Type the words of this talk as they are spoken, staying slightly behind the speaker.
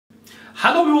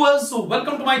Hello viewers,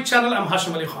 welcome to my channel. I'm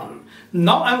Hashim.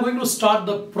 Now I'm going to start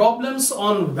the problems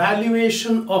on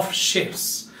valuation of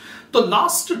shares. The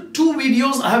last two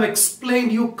videos I have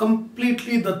explained you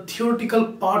completely the theoretical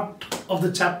part of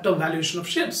the chapter valuation of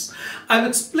shares. I've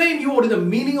explained you what is the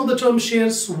meaning of the term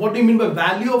shares, what do you mean by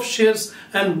value of shares,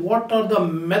 and what are the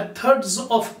methods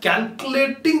of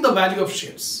calculating the value of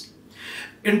shares.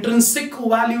 Intrinsic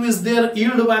value is there,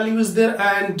 yield value is there,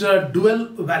 and dual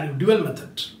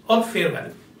method or fair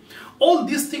value. All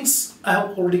these things I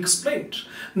have already explained.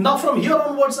 Now from here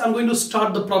onwards I'm going to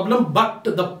start the problem, but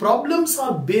the problems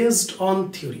are based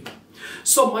on theory.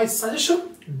 So my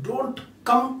suggestion, don't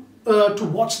come to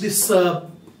watch this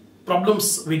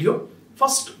problems video.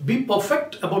 First be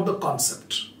perfect about the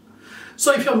concept.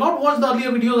 So if you have not watched the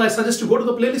earlier videos, I suggest you go to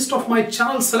the playlist of my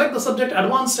channel, select the subject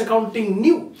Advanced Accounting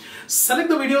New, select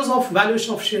the videos of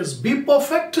valuation of shares, be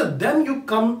perfect, then you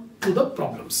come to the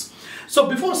problems. So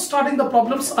before starting the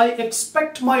problems, I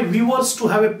expect my viewers to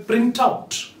have a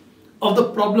printout of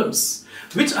the problems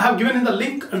which I have given in the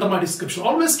link under my description.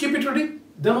 Always keep it ready,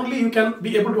 then only you can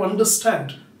be able to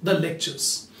understand the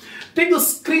lectures. Take the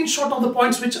screenshot of the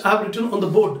points which I have written on the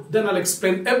board, then I'll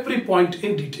explain every point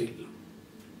in detail.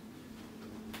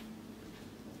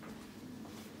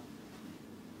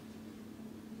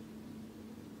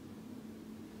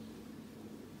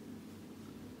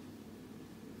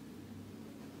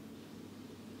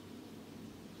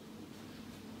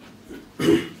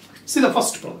 See the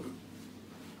first problem.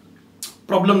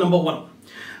 Problem number 1.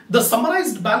 The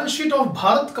summarized balance sheet of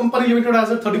Bharat Company Limited as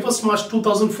of 31st March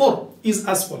 2004 is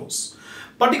as follows.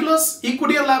 Particulars: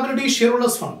 equity and liability,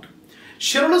 shareholders fund.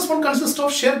 Shareholders fund consists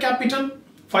of share capital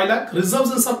 5 lakh,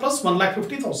 reserves and surplus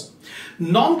 1,50,000.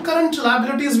 Non-current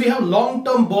liabilities, we have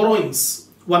long-term borrowings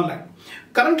 1 lakh.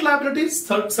 Current liabilities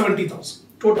 70,000.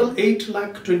 Total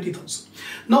 8,20,000.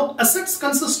 Now assets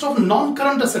consist of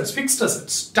non-current assets, fixed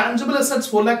assets, tangible assets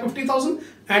 4,50,000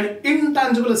 and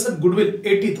intangible asset goodwill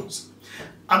 80,000.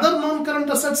 Other non-current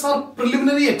assets are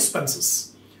preliminary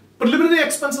expenses. Preliminary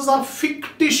expenses are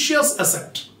fictitious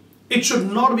asset. It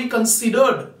should not be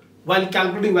considered while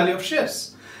calculating value of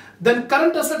shares. Then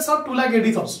current assets are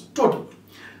 2,80,000 total.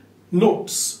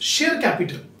 Notes: share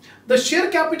capital. The share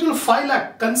capital 5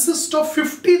 lakh consists of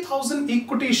 50,000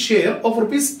 equity share of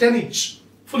rupees 10 each,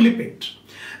 fully paid.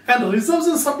 And reserves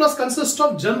and surplus consist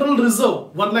of general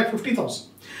reserve 1,50,000.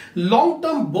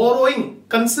 Long-term borrowing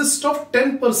consists of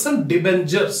 10%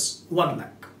 debentures 1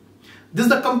 lakh. This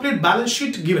is the complete balance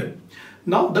sheet given.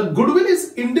 Now the goodwill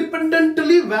is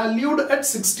independently valued at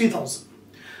 60,000.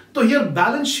 So here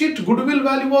balance sheet goodwill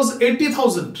value was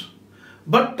 80,000.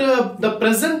 But the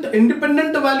present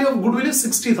independent value of goodwill is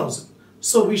 60,000.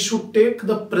 So we should take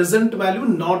the present value,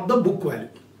 not the book value.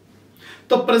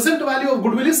 The present value of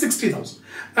goodwill is 60,000.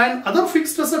 And other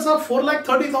fixed assets are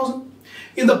 4,30,000.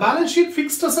 In the balance sheet,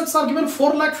 fixed assets are given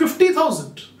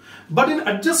 4,50,000. But in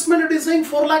adjustment, it is saying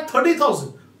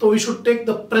 4,30,000. So we should take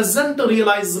the present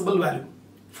realizable value,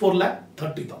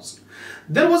 4,30,000.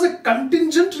 There was a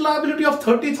contingent liability of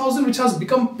 30,000 which has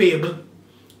become payable.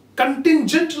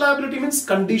 Contingent liability means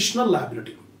conditional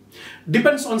liability.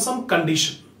 Depends on some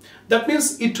condition. That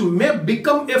means it may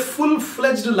become a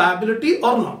full-fledged liability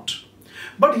or not.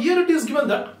 But here it is given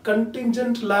that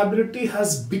contingent liability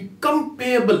has become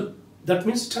payable. That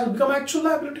means it has become actual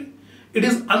liability. It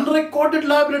is unrecorded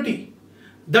liability.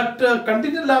 That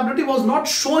contingent liability was not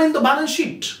shown in the balance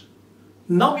sheet.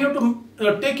 Now we have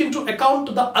to take into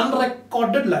account the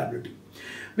unrecorded liability,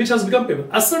 which has become payable.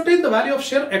 Ascertain the value of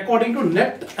share according to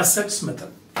net assets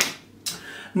method.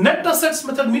 Net assets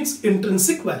method means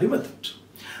intrinsic value method.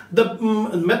 The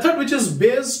method which is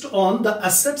based on the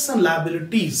assets and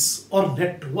liabilities or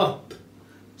net worth.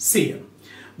 See here.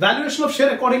 Valuation of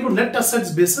share according to net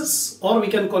assets basis, or we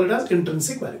can call it as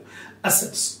intrinsic value.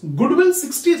 Assets. Goodwill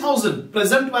 60,000,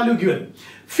 present value given.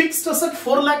 Fixed asset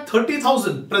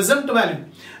 4,30,000, present value.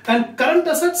 And current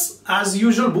assets as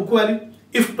usual book value.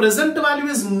 If present value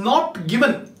is not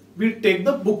given, we take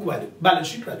the book value, balance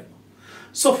sheet value.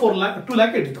 So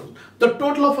 2,80,000. The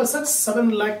total of assets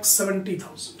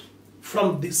 7,70,000.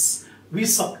 From this, we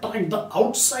subtract the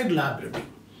outside liability.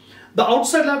 The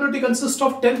outside liability consists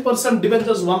of 10%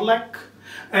 debentures 1 lakh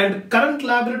and current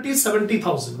liability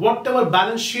 70,000. Whatever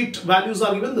balance sheet values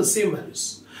are given, the same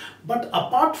values. But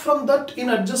apart from that, in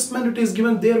adjustment it is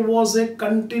given there was a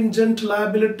contingent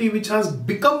liability which has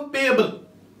become payable.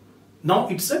 Now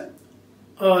it's a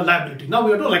liability. Now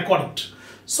we have to record it.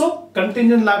 So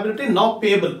contingent liability now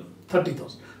payable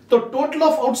 30,000. The total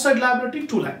of outside liability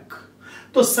 2 lakh.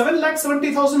 So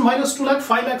 7,70,000 minus 2 lakh,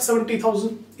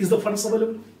 5,70,000 is the funds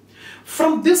available.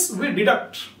 From this we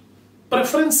deduct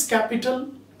preference capital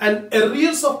and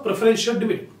arrears of preferential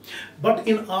dividend. But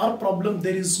in our problem,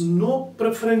 there is no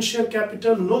preferential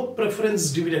capital, no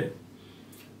preference dividend.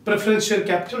 Preferential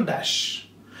capital dash.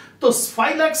 So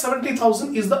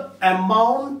 5,70,000 is the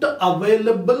amount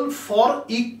available for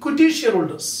equity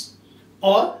shareholders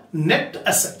or net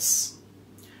assets.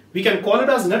 We can call it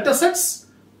as net assets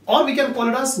or we can call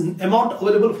it as amount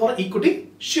available for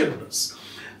equity shareholders.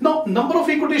 Now, number of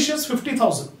equity shares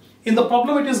 50,000. In the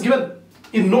problem, it is given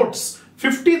in notes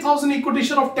 50,000 equity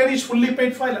share of 10 each fully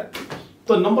paid 5 lakh.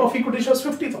 The number of equity shares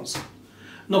 50,000.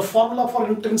 Now, formula for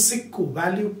intrinsic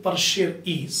value per share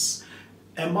is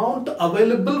amount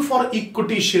available for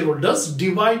equity shareholders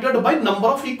divided by number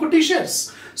of equity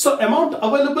shares. So, amount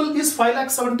available is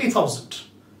 5,70,000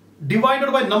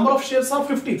 divided by number of shares are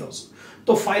 50,000.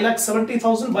 So,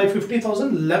 5,70,000 by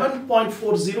 50,000,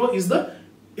 11.40 is the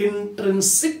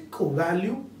intrinsic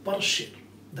value per share.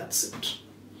 That's it.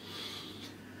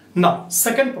 Now,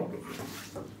 second problem.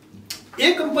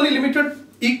 A company limited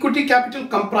equity capital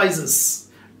comprises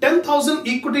 10,000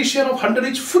 equity share of 100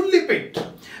 each fully paid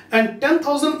and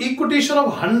 10,000 equity share of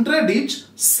 100 each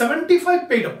 75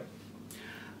 paid up.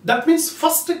 That means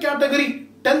first category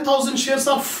 10,000 shares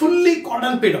are fully called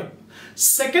and paid up.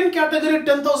 Second category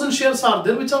 10,000 shares are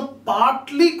there which are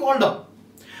partly called up.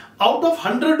 Out of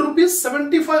 100 rupees,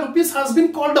 75 rupees has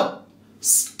been called up.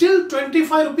 Still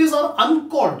 25 rupees are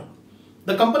uncalled.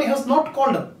 The company has not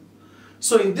called up.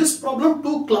 So in this problem,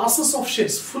 two classes of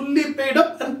shares, fully paid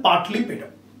up and partly paid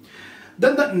up.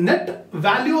 Then the net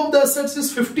value of the assets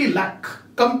is 50 lakh.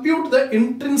 Compute the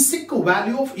intrinsic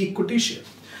value of equity share.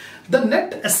 The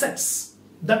net assets,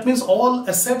 that means all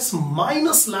assets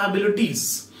minus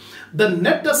liabilities. The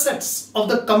net assets of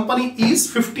the company is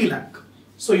 50 lakh.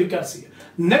 So you can see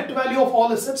net value of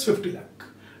all assets 50 lakh.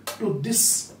 To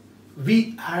this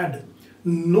we add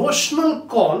notional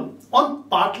call on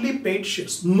partly paid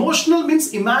shares. Notional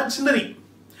means imaginary,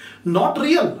 not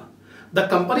real. The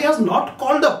company has not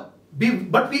called up,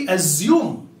 but we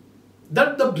assume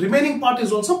that the remaining part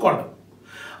is also called up.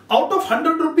 Out of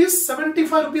 100 rupees,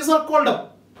 75 rupees are called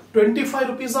up. 25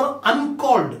 rupees are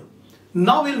uncalled.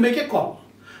 Now we'll make a call.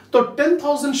 So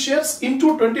 10,000 shares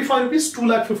into 25 rupees,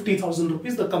 2,50,000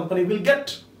 rupees the company will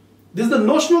get. This is the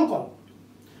notional call.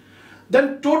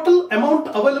 Then total amount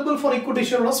available for equity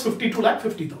share was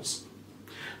 52,50,000.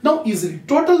 Now easily,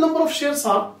 total number of shares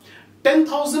are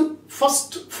 10,000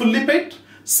 first fully paid,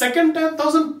 second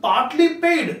 10,000 partly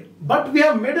paid, but we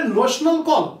have made a notional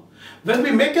call. When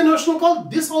we make a notional call,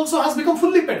 this also has become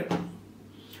fully paid.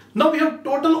 Now we have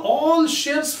total all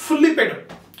shares fully paid,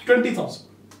 20,000.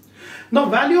 Now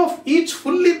value of each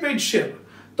fully paid share,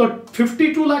 so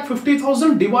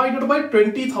 52,50,000 divided by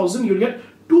 20,000, you get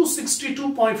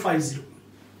 262.50.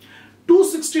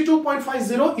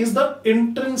 262.50 is the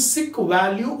intrinsic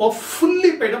value of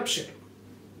fully paid up share,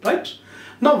 right?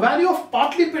 Now value of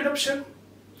partly paid up share.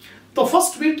 So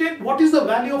first we take what is the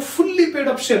value of fully paid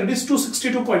up share. It is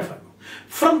 262.5.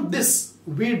 From this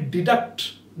we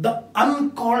deduct the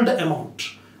uncalled amount.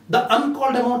 The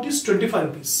uncalled amount is 25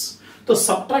 rupees. So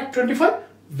subtract 25.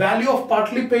 Value of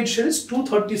partly paid share is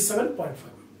 237.5.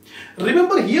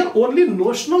 Remember here only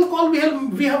notional call we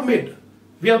have made.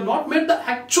 We have not made the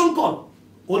actual call.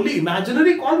 Only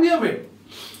imaginary call we have made.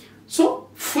 So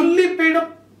fully paid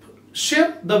up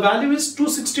share, the value is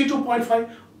 262.5.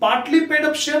 Partly paid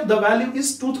up share, the value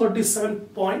is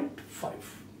 237.5.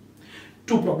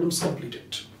 Two problems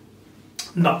completed.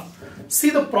 Now see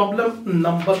the problem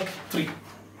number 3.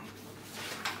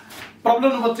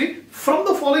 Problem number 3. From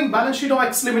the following balance sheet of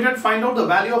X Limited, find out the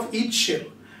value of each share.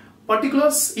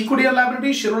 Particulars: equity and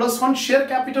liability, shareholders fund, share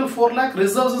capital 4 lakh,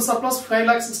 reserves and surplus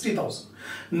 5,60,000.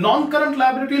 Non-current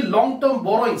liability, long-term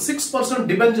borrowing 6%,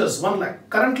 debentures 1 lakh,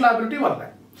 current liability 1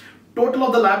 lakh. Total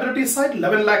of the liability side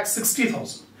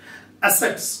 11,60,000.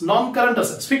 Assets, non-current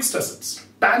assets, fixed assets,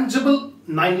 tangible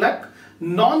 9 lakh.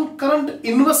 Non-current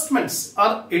investments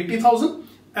are 80,000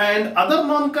 and other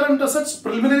non-current assets,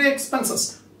 preliminary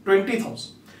expenses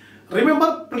 20,000.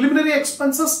 Remember, preliminary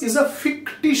expenses is a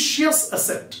fictitious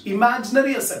asset,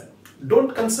 imaginary asset.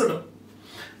 Don't consider.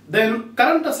 Then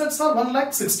current assets are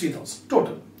 1,60,000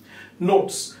 total.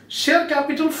 Notes: share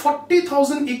capital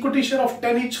 40,000, equity share of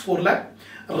 10 each 4 lakh.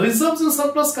 Reserves and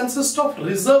surplus consist of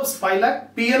reserves 5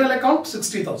 lakh, P&L account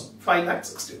 60,000,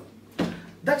 5,60,000.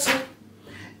 That's it.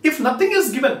 If nothing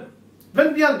is given,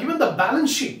 when we are given the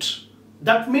balance sheet,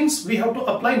 that means we have to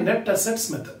apply net assets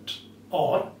method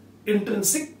or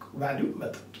intrinsic value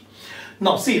method.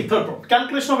 Now see third problem,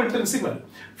 calculation of intrinsic value.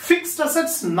 Fixed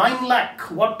assets 9 lakh,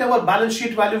 whatever balance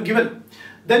sheet value given.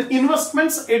 Then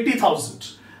investments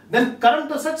 80,000. Then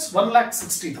current assets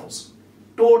 1,60,000.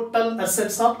 total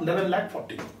assets are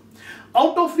 11,40,000.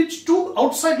 Out of which two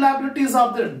outside liabilities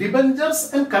are there,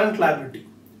 debentures and current liability.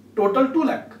 Total 2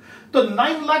 lakh. So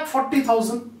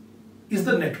 9,40,000 is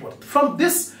the net worth. From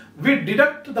this we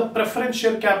deduct the preference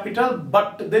share capital,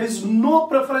 but there is no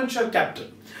preference share capital.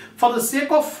 For the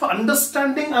sake of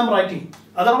understanding, I am writing.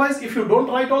 Otherwise, if you don't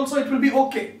write also, it will be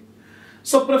okay.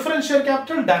 So preference share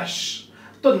capital dash.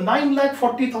 So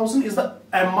 9,40,000 is the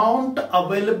amount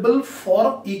available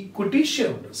for equity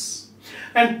shareholders.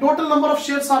 And total number of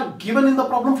shares are given in the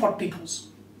problem 40,000.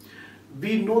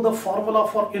 We know the formula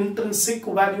for intrinsic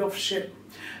value of share.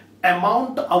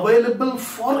 Amount available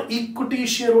for equity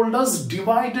shareholders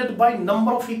divided by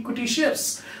number of equity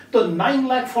shares. So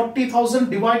 9,40,000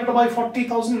 divided by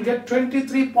 40,000 will get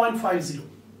 23.50.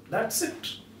 That's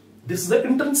it. This is the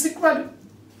intrinsic value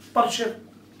per share.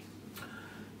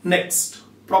 Next,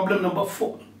 problem number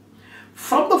 4.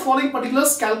 From the following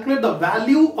particulars, calculate the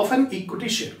value of an equity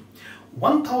share.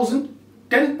 1,000,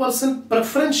 10%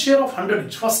 preference share of 100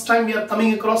 each. First time we are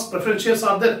coming across preference shares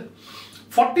are there.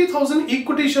 40,000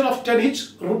 equity share of 10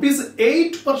 each, rupees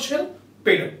 8 per share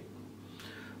paid up.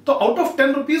 So out of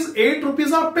 10 rupees, 8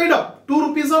 rupees are paid up, 2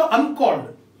 rupees are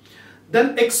uncalled.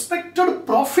 Then expected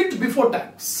profit before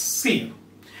tax. See,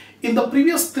 in the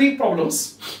previous 3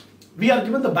 problems, we are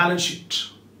given the balance sheet.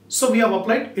 So we have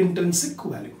applied intrinsic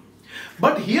value.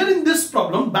 But here in this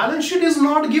problem, balance sheet is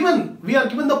not given. We are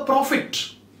given the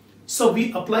profit. So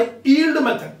we apply yield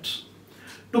method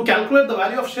to calculate the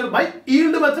value of share by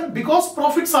yield method because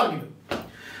profits are given.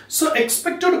 So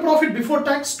expected profit before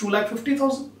tax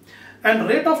 2,50,000 and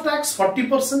rate of tax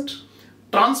 40%.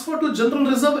 Transfer to general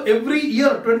reserve every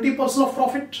year 20% of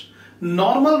profit.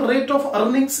 Normal rate of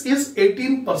earnings is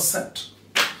 18%.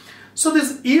 So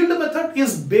this yield method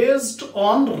is based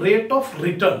on rate of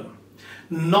return.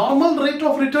 Normal rate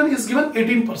of return is given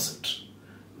 18%.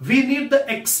 We need the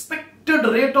expected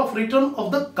rate of return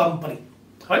of the company,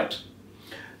 right?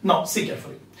 Now see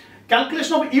carefully.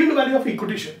 Calculation of yield value of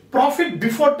equity share. Profit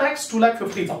before tax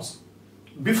 2,50,000.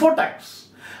 Before tax.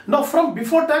 Now from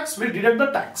before tax we deduct the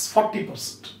tax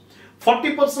 40%.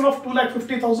 40% of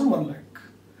 2,50,000, 1 lakh.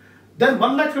 Then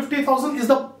 1,50,000 is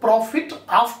the profit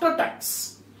after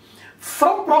tax.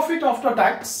 From profit after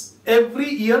tax, every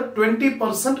year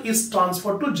 20% is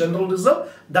transferred to general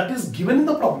reserve. That is given in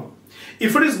the problem.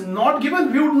 If it is not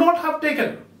given, we would not have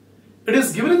taken. It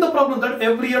is given in the problem that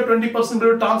every year 20%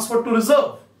 will transfer to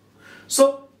reserve.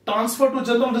 So transfer to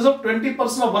general reserve 20%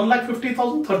 of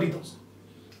 1,50,000, 30,000.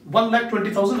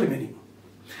 1,20,000 remaining.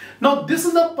 Now this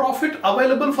is the profit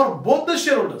available for both the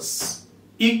shareholders,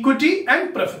 equity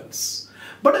and preference.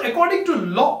 But according to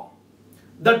law,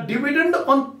 the dividend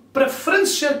on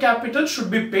preference share capital should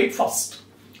be paid first.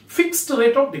 Fixed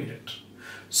rate of dividend.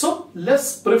 So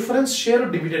less preference share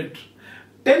dividend.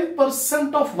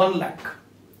 10% of 1 lakh.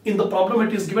 In the problem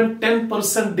it is given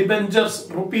 10% debentures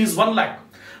rupees 1 lakh.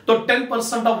 So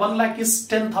 10% of 1 lakh is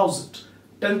 10,000.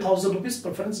 10,000 rupees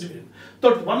preference dividend.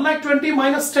 So 1,20,000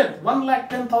 minus 10.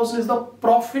 1,10,000 is the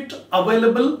profit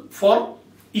available for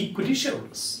equity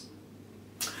shareholders.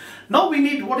 Now we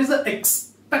need what is the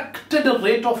expected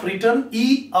rate of return,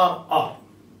 ERR.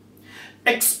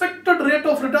 Expected rate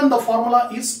of return, the formula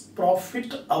is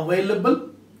profit available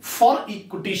for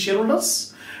equity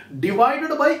shareholders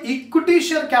divided by equity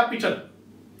share capital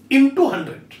into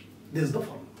 100. This is the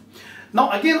formula. Now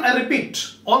again I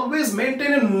repeat, always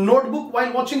maintain a notebook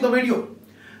while watching the video.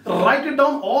 Write it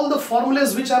down all the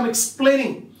formulas which I am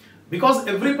explaining, because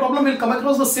every problem will come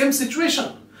across the same situation.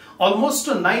 Almost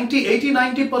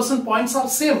 80-90% points are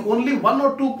same. Only 1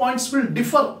 or 2 points will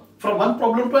differ from one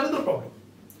problem to another problem.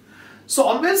 So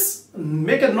always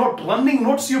make a note, running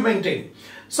notes you maintain.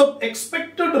 So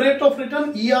expected rate of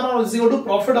return, ERR is equal to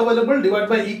profit available divided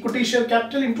by equity share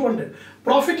capital into 100.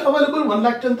 Profit available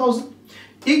 1,10,000.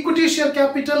 Equity share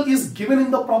capital is given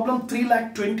in the problem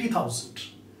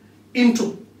 3,20,000 into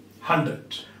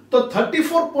 100. So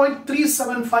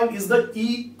 34.375 is the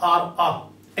ERR,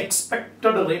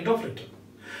 expected rate of return.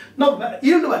 Now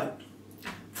yield value.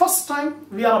 First time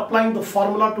we are applying the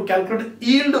formula to calculate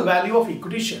yield value of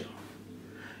equity share.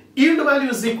 Yield value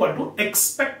is equal to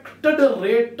expected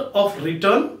rate of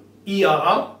return,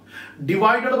 ERR,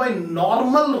 divided by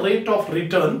normal rate of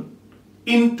return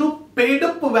into paid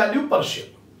up value per share.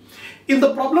 In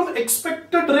the problem,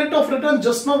 expected rate of return,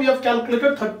 just now we have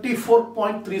calculated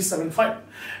 34.375.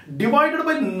 Divided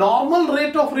by normal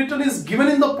rate of return is given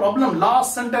in the problem,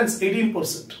 last sentence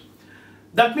 18%.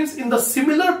 That means in the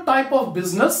similar type of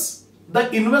business, the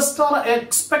investor are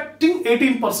expecting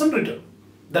 18% return.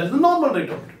 That is the normal rate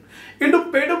of return.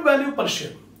 Into paid up value per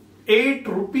share. 8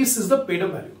 rupees is the paid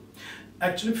up value.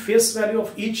 Actually, face value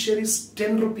of each share is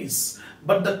 10 rupees,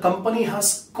 but the company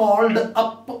has called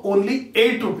up only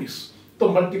 8 rupees. So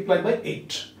multiply by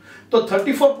 8. So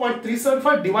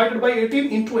 34.375 divided by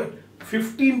 18 into 8.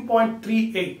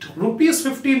 15.38 rupees.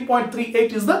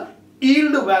 15.38 is the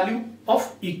yield value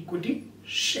of equity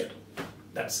share.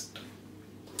 That's it.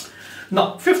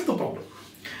 Now, fifth problem.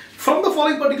 From the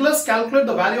following particulars, calculate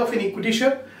the value of an equity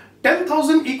share.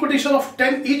 10,000 equity share of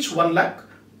 10 each, 1 lakh.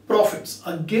 Profits.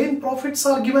 Again, profits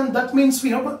are given. That means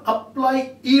we have to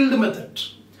apply yield method.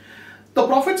 The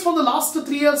profits for the last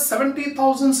 3 years,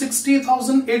 70,000,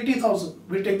 60,000, 80,000.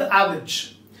 We take the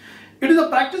average. It is a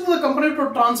practice of the company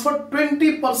to transfer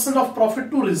 20% of profit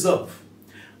to reserve.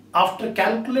 After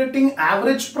calculating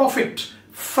average profit,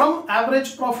 from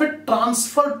average profit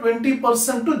transfer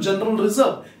 20% to general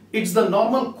reserve. It's the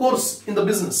normal course in the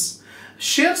business.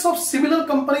 Shares of similar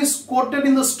companies quoted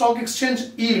in the stock exchange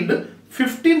yield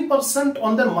 15%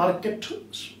 on their market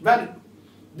value.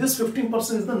 This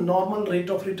 15% is the normal rate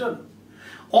of return.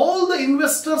 All the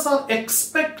investors are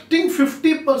expecting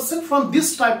 50% from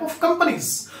this type of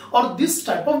companies or this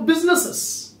type of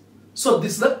businesses. So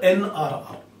this is the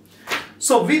NRR.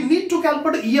 So we need to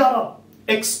calculate ERR.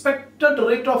 Expected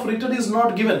rate of return is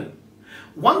not given.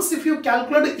 Once if you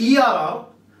calculate ERR,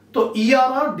 so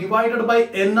ERR divided by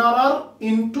NRR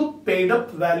into paid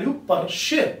up value per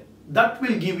share. That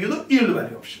will give you the yield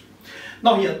value of share.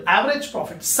 Now here, average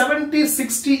profit 70,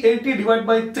 60, 80 divided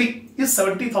by 3 is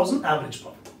 70,000 average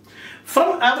profit.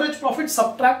 From average profit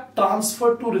subtract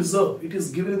transfer to reserve. It is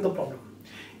given in the problem.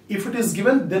 If it is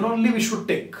given, then only we should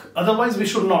take. Otherwise we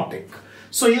should not take.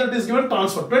 So here it is given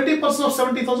transfer. 20% of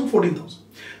 70,000, 14,000.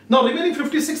 Now remaining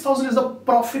 56,000 is the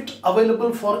profit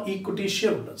available for equity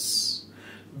shareholders.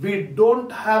 We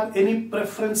don't have any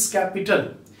preference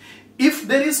capital. If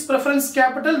there is preference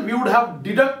capital, we would have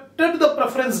deducted the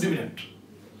preference dividend.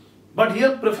 But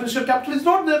here preferential capital is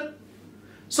not there.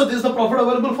 So this is the profit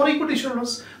available for equity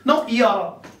shareholders. Now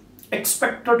ERR,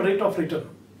 expected rate of return.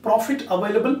 Profit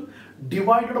available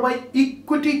divided by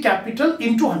equity capital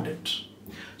into 100.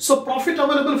 So profit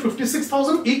available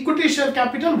 56,000, equity share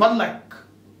capital 1 lakh.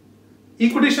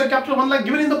 Equity share capital 1 lakh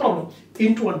given in the problem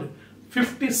into 100.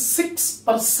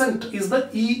 56% is the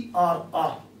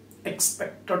ERR,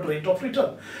 expected rate of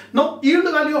return. Now yield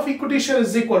value of equity share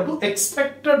is equal to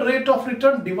expected rate of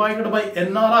return divided by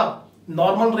NRR,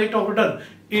 normal rate of return,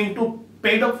 into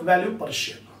paid up value per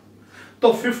share.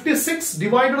 So 56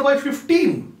 divided by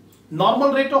 15,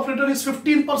 normal rate of return is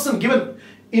 15% given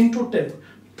into 10.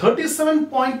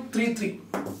 37.33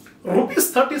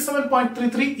 rupees.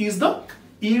 37.33 is the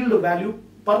yield value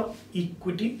per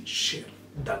equity share.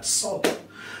 That's all.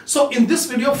 So in this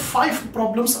video, 5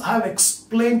 problems I have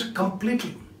explained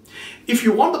completely. If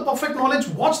you want the perfect knowledge,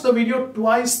 watch the video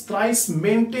twice, thrice,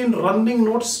 maintain running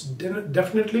notes.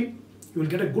 Definitely you will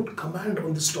get a good command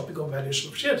on this topic of valuation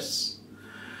of shares.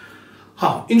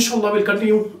 Inshallah, we'll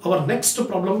continue our next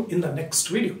problem in the next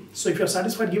video. So if you are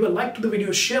satisfied, give a like to the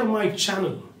video, share my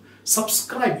channel,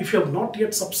 subscribe if you have not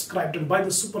yet subscribed, and buy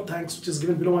the super thanks which is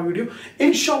given below my video.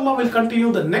 Inshallah, we'll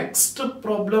continue the next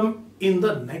problem in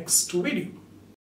the next video.